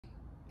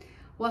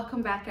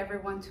Welcome back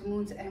everyone to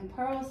Moons and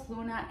Pearls.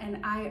 Luna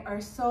and I are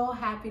so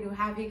happy to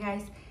have you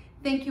guys.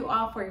 Thank you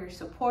all for your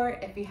support.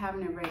 If you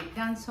haven't already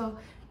done so,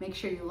 make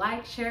sure you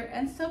like, share,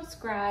 and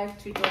subscribe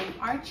to join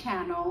our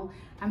channel.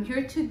 I'm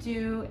here to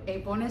do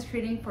a bonus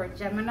reading for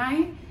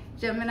Gemini.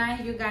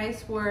 Gemini, you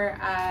guys were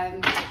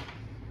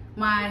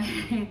my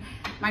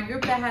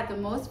group that had the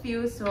most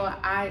views, so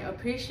I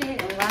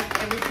appreciate and love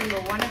every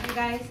single one of you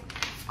guys.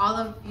 All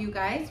of you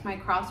guys, my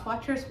cross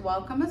watchers,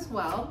 welcome as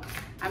well.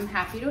 I'm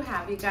happy to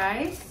have you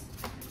guys.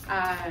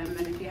 And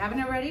if you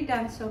haven't already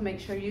done so, make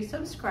sure you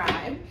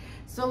subscribe.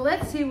 So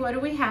let's see, what do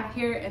we have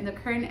here in the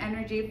current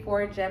energy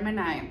for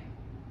Gemini?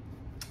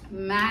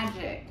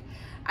 Magic.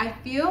 I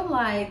feel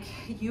like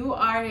you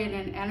are in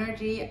an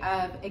energy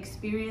of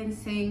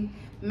experiencing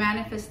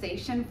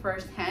manifestation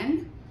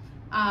firsthand.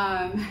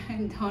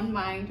 And don't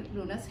mind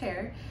Luna's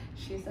hair.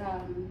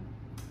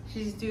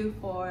 She's due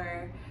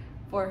for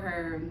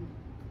her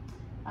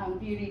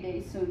beauty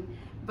day soon.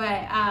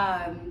 But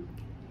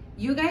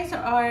you guys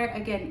are,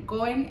 again,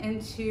 going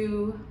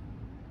into,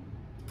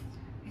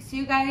 I see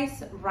you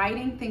guys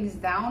writing things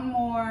down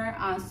more,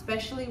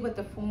 especially with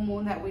the full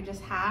moon that we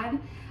just had.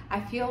 I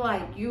feel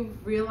like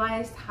you've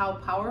realized how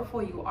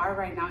powerful you are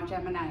right now,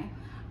 Gemini.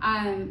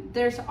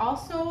 There's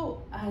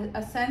also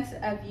a sense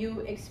of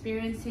you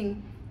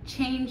experiencing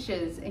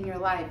changes in your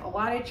life, a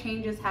lot of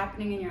changes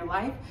happening in your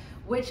life,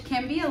 which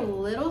can be a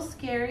little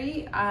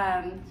scary,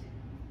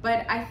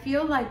 but I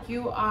feel like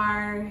you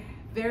are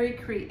very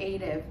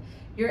creative.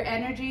 Your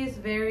energy is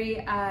very,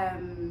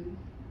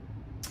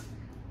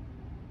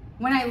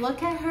 when I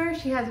look at her,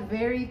 she has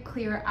very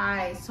clear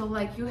eyes. So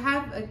like you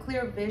have a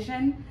clear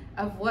vision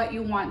of what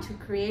you want to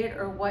create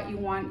or what you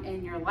want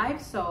in your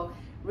life. So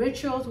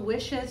rituals,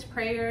 wishes,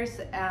 prayers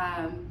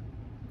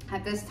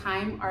at this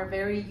time are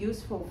very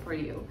useful for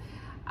you.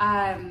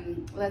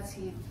 Let's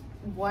see,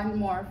 one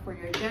more for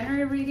your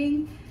general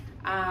reading.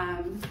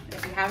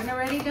 If you haven't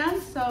already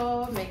done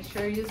so, make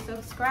sure you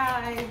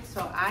subscribe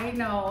so I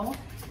know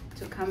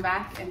to come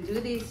back and do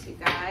these, you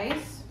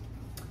guys.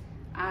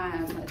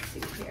 Let's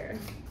see here.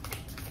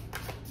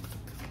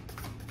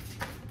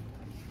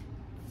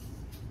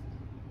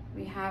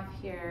 We have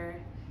here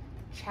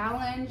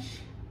challenge.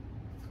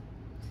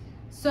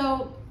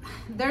 So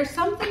there's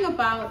something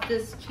about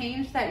this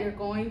change that you're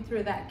going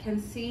through that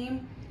can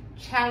seem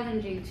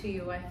challenging to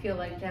you, I feel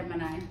like,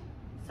 Gemini.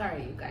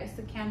 Sorry, you guys,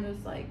 the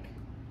candle's like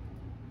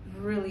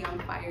really on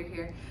fire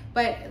here,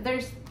 but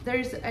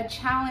there's a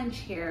challenge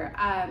here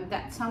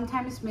that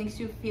sometimes makes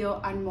you feel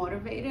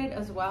unmotivated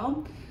as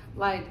well,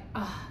 like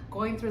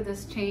going through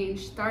this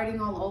change, starting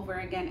all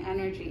over again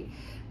energy.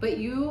 But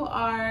you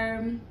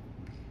are,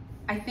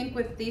 I think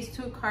with these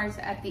two cards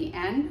at the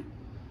end,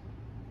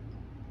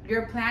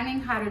 you're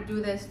planning how to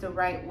do this the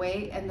right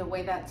way and the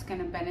way that's going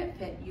to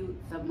benefit you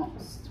the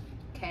most.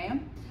 Okay,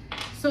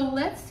 so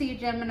let's see,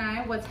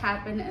 Gemini, what's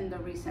happened in the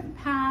recent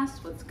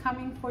past, what's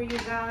coming for you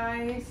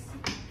guys.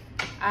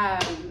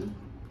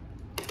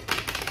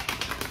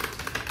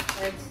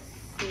 Let's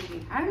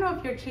see. I don't know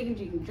if you're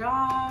changing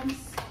jobs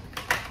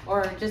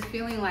or just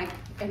feeling like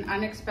an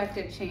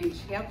unexpected change.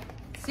 Yep.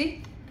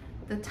 See?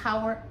 The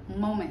Tower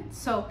moment.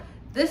 So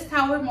this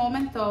Tower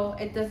moment, though,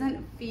 it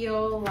doesn't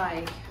feel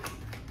like,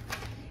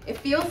 it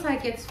feels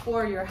like it's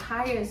for your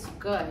highest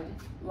good.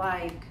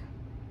 Like,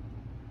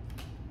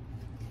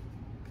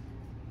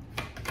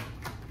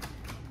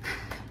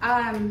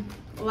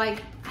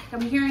 like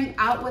I'm hearing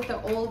out with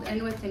the old,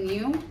 in with the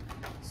new.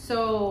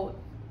 So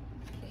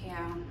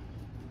yeah,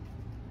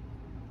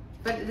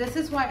 but this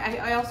is why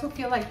I also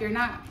feel like you're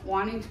not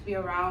wanting to be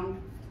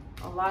around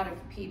a lot of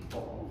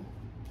people.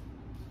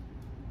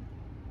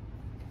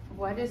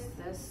 What is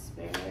this,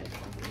 Spirit, that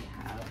we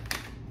have?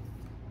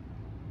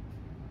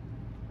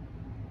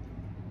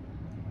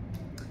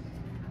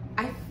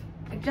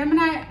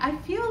 Gemini, I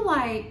feel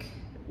like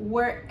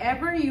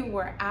wherever you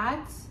were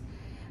at,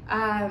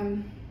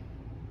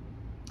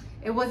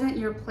 it wasn't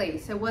your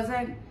place. It was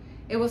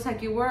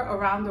like you were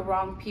around the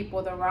wrong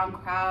people, the wrong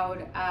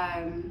crowd.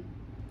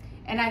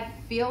 And I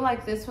feel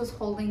like this was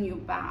holding you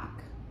back.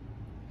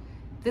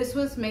 This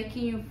was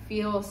making you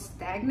feel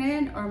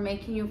stagnant or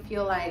making you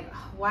feel like,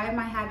 why am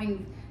I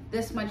having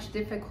this much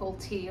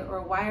difficulty,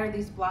 or why are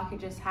these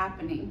blockages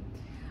happening?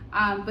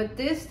 But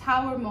this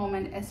Tower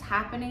moment is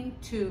happening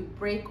to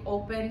break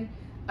open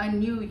a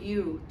new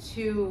you,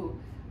 to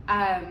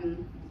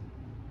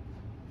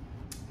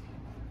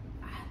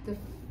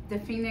the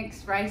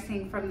phoenix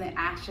rising from the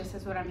ashes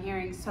is what I'm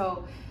hearing.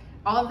 So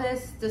all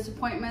this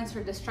disappointments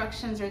or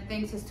destructions or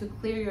things is to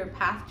clear your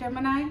path,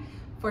 Gemini,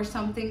 for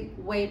something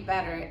way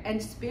better.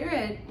 And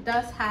Spirit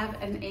does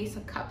have an Ace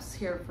of Cups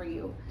here for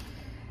you.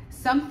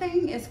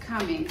 Something is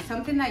coming,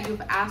 something that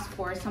you've asked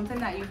for, something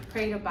that you've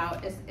prayed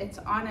about, it's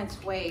on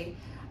its way.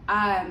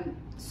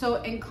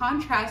 So in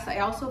contrast, I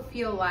also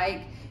feel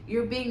like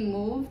you're being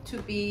moved to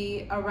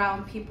be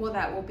around people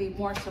that will be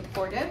more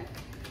supportive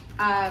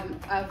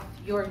of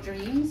your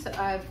dreams,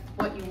 of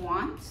what you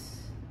want.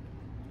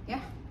 Yeah,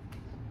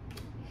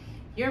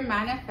 you're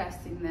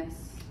manifesting this.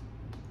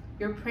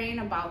 You're praying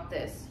about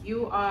this.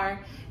 You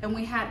are, and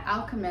we had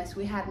alchemists,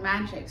 we had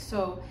magic.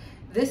 So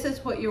this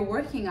is what you're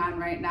working on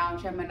right now,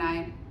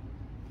 Gemini.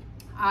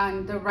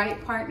 On the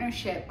right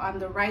partnership, on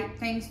the right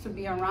things to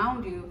be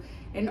around you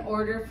in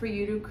order for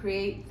you to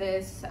create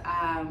this,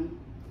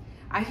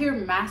 I hear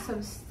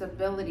massive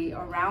stability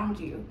around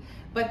you.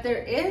 But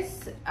there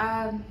is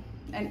an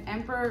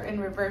Emperor in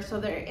reverse. So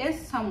there is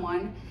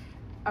someone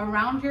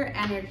around your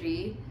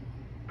energy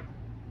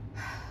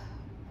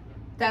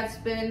that's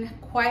been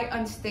quite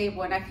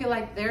unstable. And I feel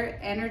like their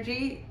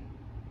energy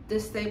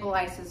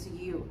destabilizes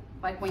you,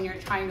 like when you're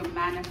trying to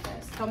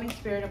manifest. Tell me,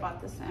 Spirit,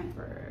 about this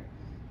Emperor.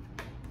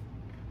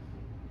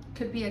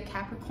 Could be a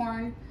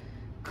Capricorn.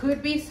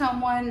 Could be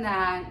someone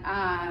that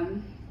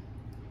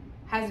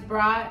has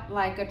brought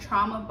like a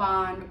trauma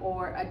bond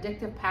or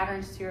addictive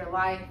patterns to your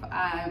life.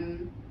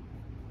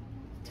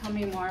 Tell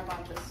me more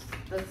about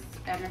this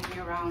energy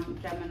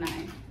around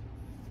Gemini.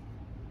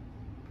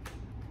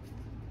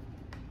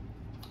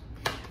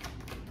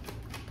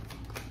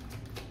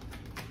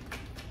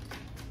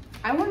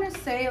 I want to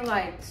say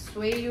like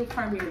sway you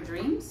from your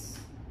dreams,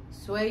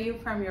 sway you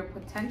from your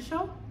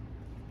potential.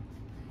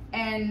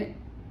 And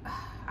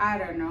I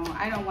don't know,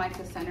 I don't like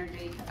this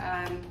energy.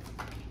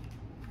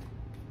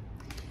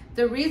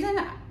 The reason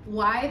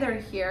why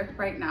they're here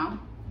right now,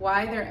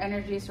 why their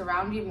energy is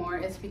around you more,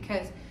 is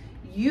because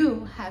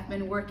you have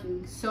been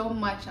working so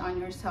much on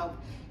yourself.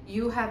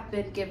 You have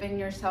been giving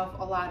yourself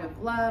a lot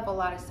of love, a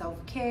lot of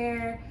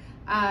self-care.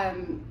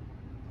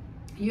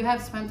 You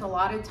have spent a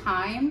lot of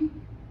time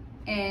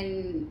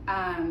in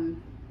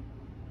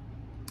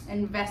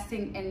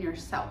investing in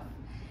yourself.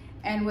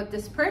 And what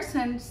this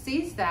person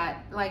sees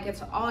that, like,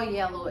 it's all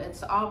yellow,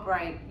 it's all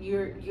bright.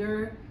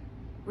 You're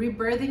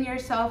rebirthing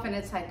yourself and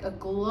it's like a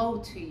glow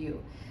to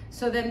you.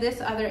 So then this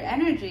other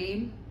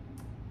energy,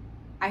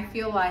 I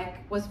feel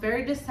like, was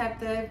very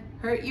deceptive,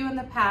 hurt you in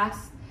the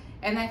past.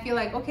 And I feel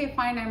like, okay,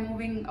 fine, I'm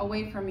moving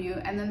away from you.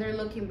 And then they're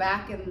looking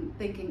back and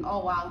thinking, oh,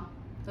 wow,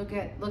 look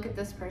at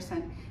this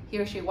person, he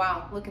or she,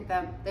 wow, look at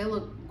them. They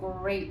look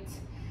great.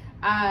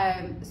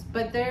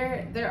 But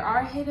there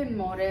are hidden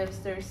motives.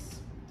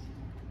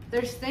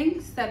 There's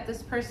things that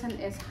this person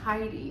is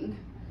hiding.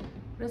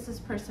 What is this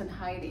person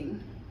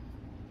hiding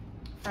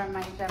from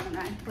my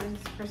Gemini? What is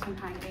this person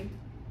hiding?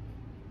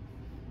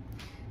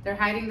 They're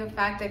hiding the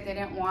fact that they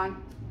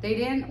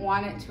didn't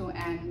want it to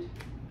end.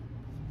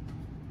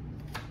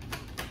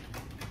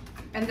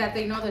 And that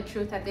they know the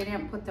truth, that they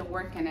didn't put the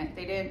work in it.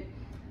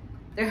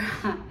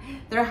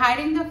 They're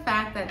hiding the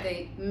fact that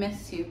they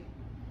miss you.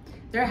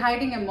 They're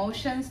hiding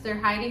emotions. They're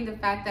hiding the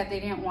fact that they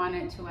didn't want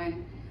it to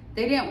end.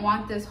 They didn't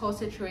want this whole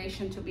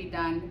situation to be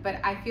done. But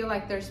I feel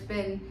like there's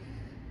been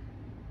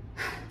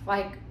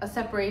like a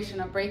separation,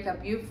 a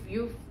breakup.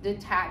 You've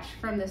detached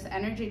from this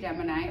energy,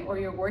 Gemini, or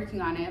you're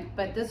working on it.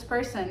 But this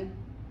person,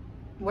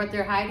 what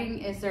they're hiding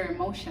is their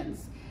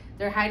emotions.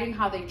 They're hiding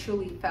how they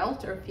truly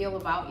felt or feel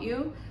about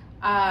you.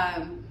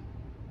 And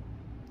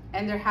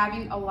they're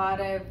having a lot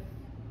of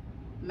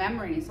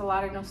memories, a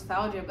lot of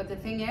nostalgia. But the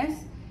thing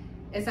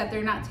is that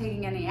they're not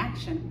taking any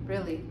action,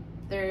 really.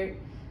 Their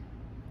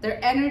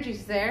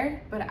energy's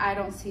there, but I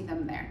don't see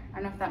them there. I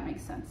don't know if that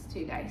makes sense to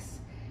you guys.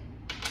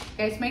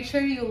 Guys, make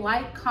sure you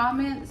like,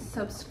 comment,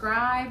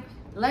 subscribe.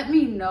 Let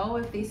me know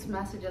if these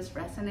messages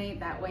resonate.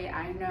 That way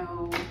I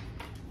know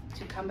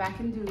to come back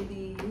and do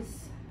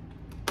these.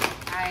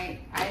 I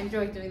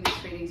enjoy doing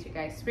these readings, you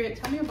guys. Spirit,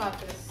 tell me about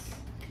this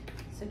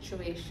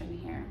situation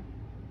here.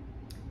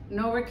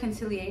 No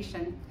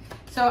reconciliation.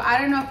 So I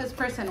don't know if this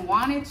person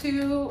wanted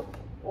to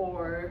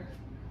or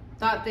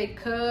thought they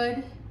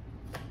could.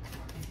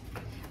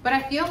 But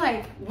I feel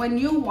like when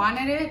you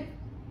wanted it,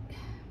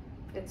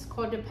 it's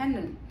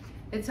codependent.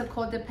 It's a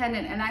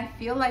codependent. And I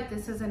feel like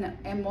this is an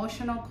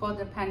emotional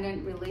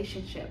codependent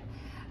relationship.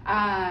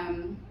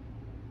 And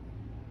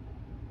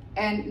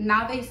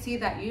now they see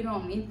that you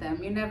don't need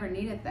them. You never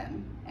needed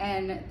them.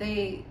 And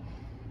they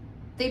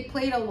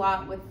played a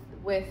lot with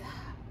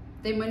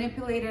they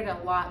manipulated a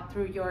lot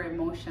through your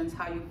emotions,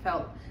 how you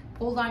felt,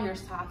 pulled on your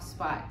soft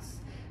spots.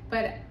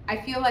 But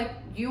I feel like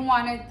you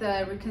wanted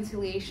the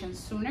reconciliation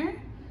sooner.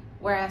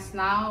 Whereas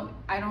now,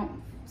 I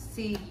don't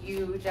see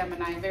you,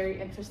 Gemini, very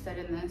interested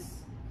in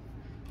this,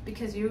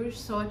 because you're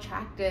so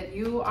attracted.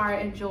 You are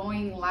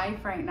enjoying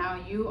life right now.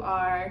 You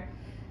are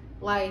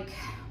like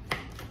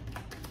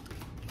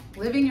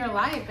living your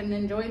life and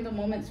enjoying the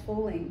moments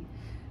fully.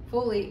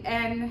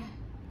 And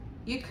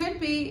you could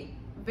be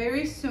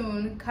very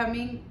soon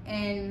coming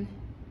in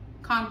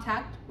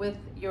contact with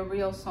your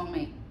real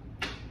soulmate.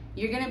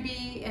 You're gonna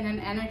be in an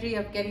energy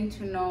of getting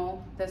to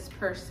know this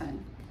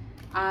person.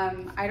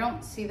 I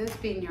don't see this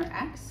being your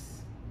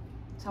ex,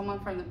 someone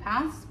from the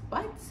past,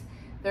 but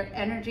their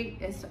energy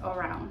is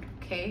around,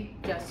 okay?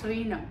 Just so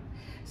you know.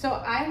 So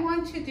I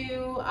want to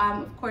do,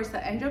 of course,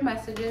 the angel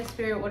messages.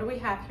 Spirit, what do we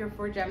have here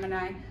for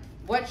Gemini?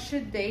 What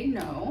should they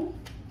know?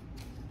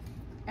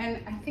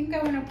 And I think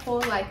I want to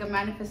pull like a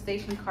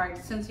manifestation card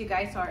since you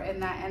guys are in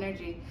that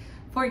energy.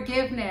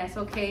 Forgiveness,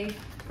 okay?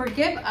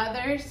 Forgive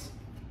others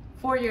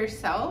for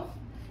yourself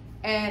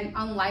and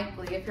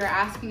unlikely. If you're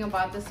asking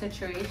about the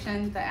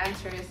situation, the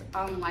answer is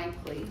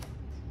unlikely.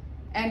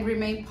 And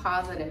remain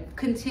positive.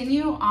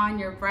 Continue on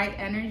your bright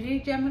energy,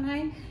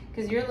 Gemini,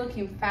 because you're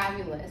looking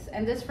fabulous.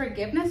 And this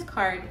forgiveness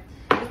card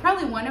is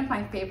probably one of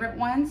my favorite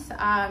ones,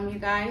 you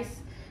guys,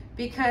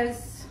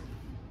 because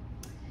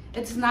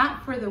it's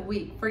not for the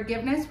weak.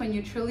 Forgiveness, when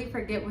you truly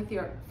forgive with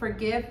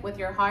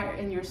your heart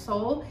and your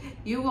soul,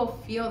 you will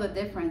feel the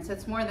difference.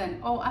 It's more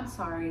than, oh, I'm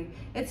sorry.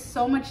 It's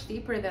so much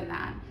deeper than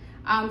that.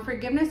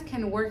 Forgiveness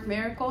can work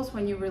miracles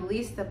when you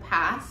release the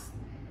past.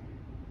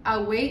 A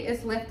weight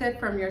is lifted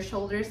from your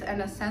shoulders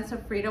and a sense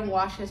of freedom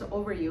washes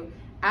over you.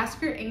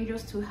 Ask your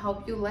angels to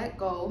help you let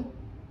go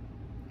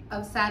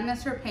of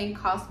sadness or pain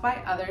caused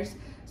by others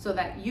so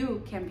that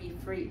you can be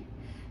free.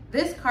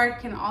 This card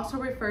can also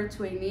refer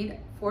to a need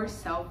for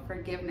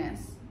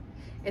self-forgiveness.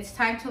 It's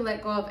time to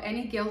let go of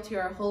any guilt you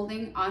are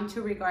holding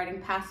onto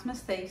regarding past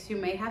mistakes you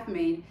may have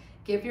made.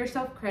 Give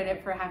yourself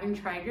credit for having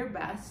tried your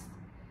best,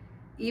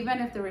 even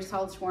if the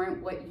results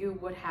weren't what you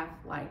would have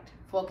liked.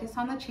 Focus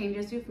on the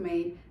changes you've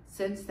made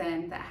since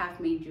then that have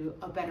made you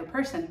a better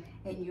person.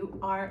 And you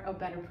are a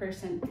better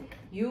person.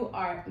 You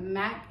are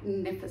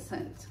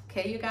magnificent.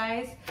 Okay, you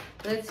guys?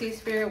 Let's see,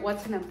 Spirit,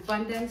 what's an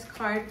abundance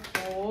card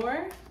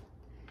for?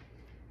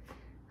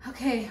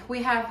 Okay,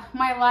 we have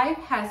my life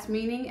has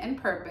meaning and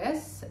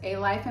purpose. A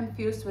life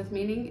infused with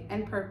meaning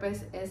and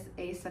purpose is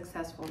a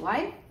successful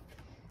life.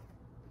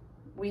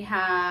 We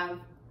have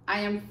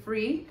I am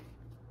free.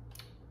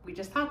 We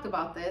just talked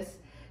about this.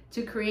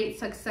 To create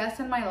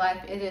success in my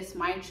life, it is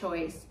my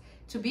choice.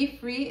 To be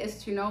free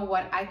is to know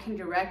what I can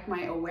direct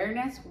my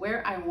awareness,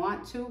 where I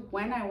want to,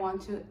 when I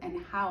want to,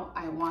 and how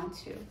I want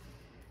to.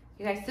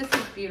 You guys, this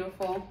is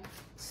beautiful.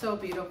 So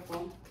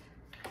beautiful.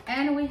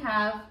 And we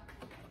have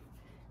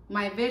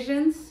my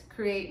visions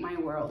create my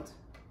world.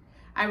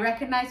 I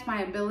recognize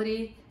my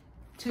ability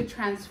to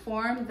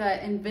transform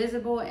the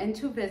invisible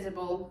into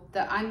visible,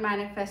 the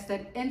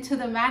unmanifested into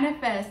the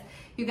manifest.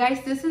 You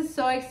guys, this is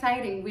so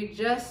exciting. We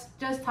just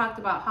talked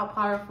about how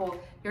powerful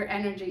your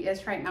energy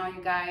is right now,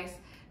 you guys.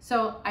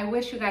 So I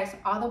wish you guys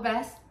all the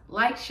best.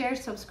 Like, share,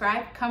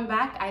 subscribe, come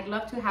back. I'd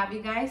love to have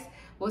you guys.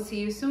 We'll see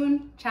you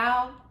soon.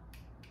 Ciao.